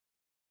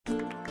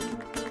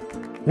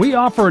We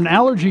offer an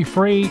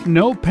allergy-free,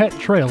 no-pet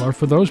trailer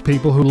for those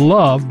people who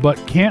love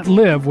but can't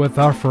live with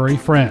our furry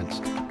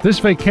friends. This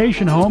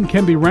vacation home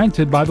can be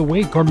rented by the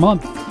week or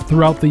month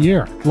throughout the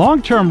year.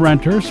 Long-term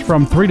renters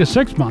from 3 to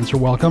 6 months are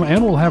welcome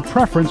and will have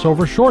preference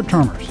over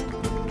short-termers.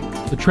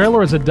 The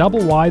trailer is a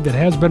double wide that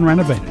has been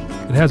renovated.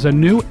 It has a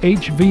new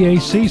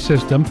HVAC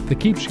system that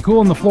keeps you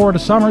cool in the Florida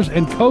summers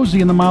and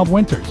cozy in the mild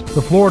winters.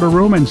 The Florida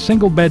room and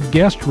single-bed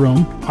guest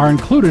room are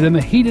included in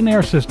the heat and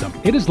air system.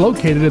 It is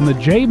located in the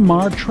J.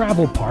 Mar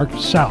Travel Park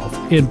South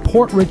in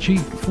Port Richey,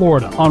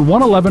 Florida on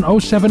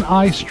 11107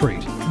 I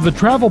Street. The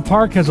travel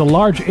park has a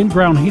large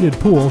in-ground heated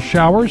pool,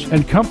 showers,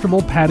 and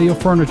comfortable patio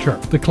furniture.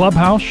 The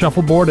clubhouse,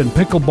 shuffleboard, and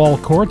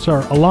pickleball courts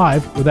are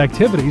alive with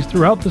activities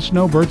throughout the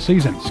snowbird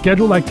season.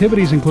 Scheduled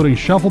activities including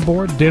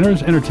shuffleboard,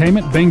 dinners,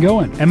 entertainment, bingo,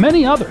 and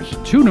many others,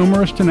 too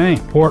numerous to name.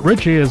 Port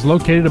Richey is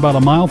located about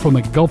a mile from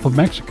the Gulf of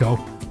Mexico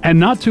and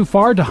not too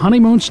far to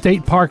Honeymoon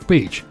State Park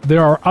Beach.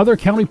 There are other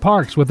county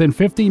parks within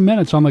 15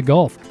 minutes on the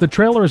Gulf. The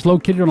trailer is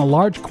located on a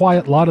large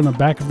quiet lot in the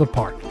back of the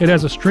park. It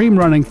has a stream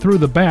running through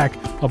the back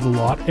of the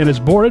lot and is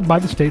bordered by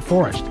the state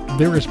forest.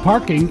 There is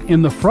parking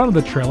in the front of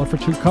the trailer for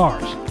 2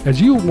 cars. As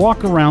you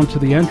walk around to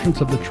the entrance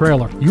of the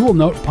trailer, you will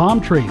note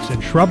palm trees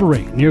and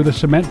shrubbery near the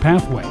cement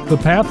pathway. The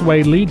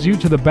pathway leads you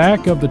to the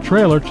back of the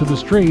trailer to the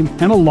stream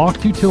and a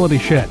locked utility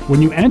shed. When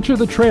you enter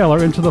the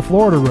trailer into the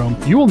Florida room,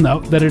 you will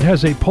note that it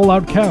has a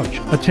pull-out couch,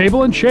 a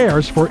table and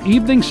chairs for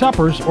evening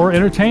suppers or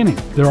entertaining.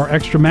 There are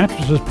extra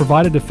mattresses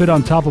provided to fit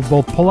on top of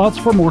both pullouts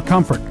for more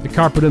comfort. The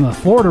carpet in the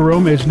Florida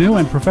room is new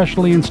and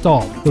professionally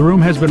installed. The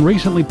room has been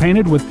recently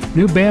painted with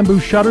new bamboo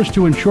shutters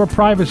to ensure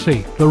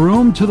privacy. The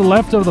room to the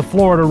left of the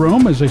Florida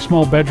room is a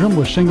small bedroom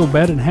with single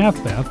bed and half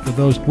bath for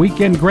those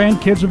weekend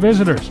grandkids or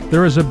visitors.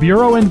 There is a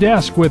bureau and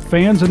desk with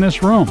fans in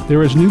this room.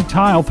 There is new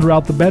tile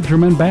throughout the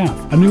bedroom and bath.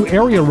 A new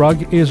area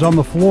rug is on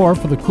the floor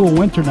for the cool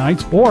winter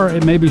nights, or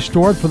it may be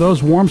stored for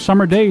those warm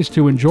summer days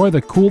to enjoy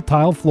the cool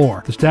tile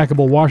floor. The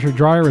stackable washer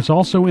dryer is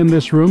also in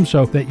this room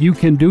so that you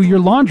can do your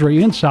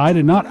laundry inside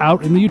and not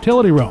out in the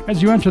utility room.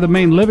 As you enter the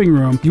main living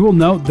room, you will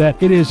note that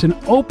it is an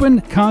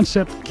open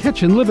concept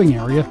kitchen living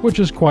area, which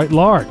is quite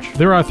large.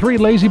 There are 3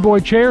 lazy boy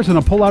chairs and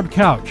a pull-out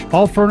couch.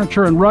 All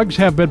furniture and rugs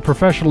have been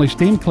professionally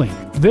steam cleaned.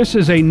 This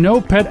is a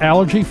no-pet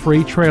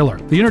allergy-free trailer.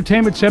 The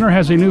entertainment center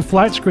has a new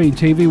flat-screen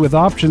TV with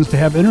options to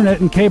have internet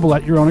and cable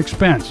at your own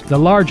expense. The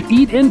large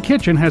eat-in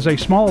kitchen has a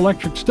small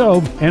electric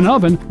stove and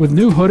oven with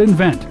new hood and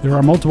vent. There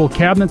are multiple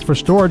cabinets for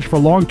storage for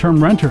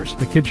long-term renters.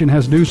 The kitchen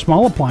has new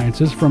small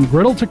appliances from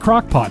griddle to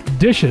crock pot.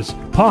 Dishes,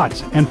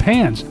 pots, and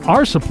pans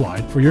are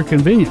supplied for your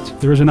convenience.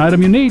 If there is an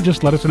item you need,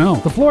 just let us know.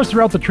 The floors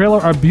throughout the trailer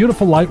are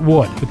beautiful light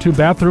wood. The 2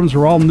 bathrooms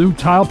are all new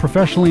tile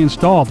professionally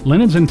installed.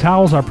 Linens and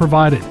towels are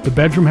provided. The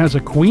bedroom has a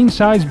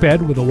queen-size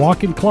bed with a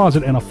walk-in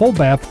closet and a full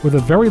bath with a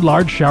very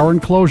large shower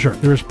enclosure.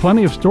 There is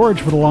plenty of storage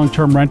for the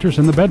long-term renters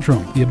in the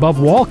bedroom. The above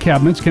wall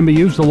cabinets can be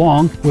used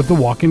along with the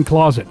walk-in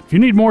closet. If you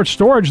need more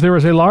storage, there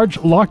is a large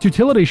locked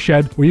utility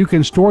shed where you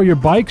can store your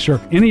bikes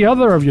or any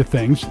other of your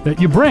things that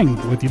you bring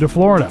with you to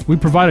Florida. We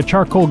provide a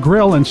charcoal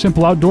grill and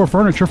simple outdoor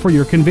furniture for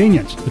your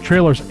convenience. The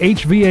trailer's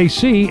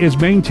HVAC is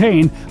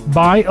maintained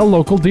by a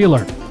local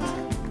dealer.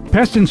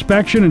 Pest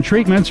inspection and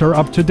treatments are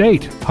up to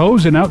date.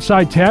 Hose and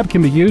outside tab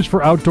can be used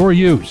for outdoor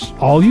use.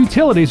 All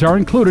utilities are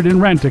included in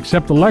rent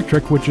except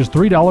electric, which is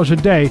 $3 a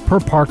day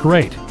per park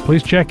rate.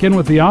 Please check in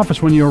with the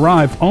office when you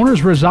arrive.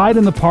 Owners reside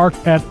in the park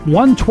at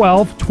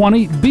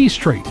 11220 B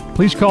Street.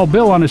 Please call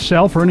Bill on his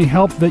cell for any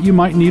help that you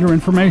might need or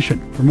information.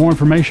 For more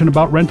information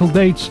about rental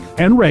dates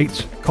and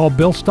rates, call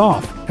Bill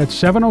Stoff at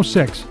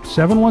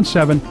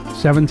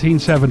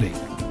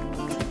 706-717-1770.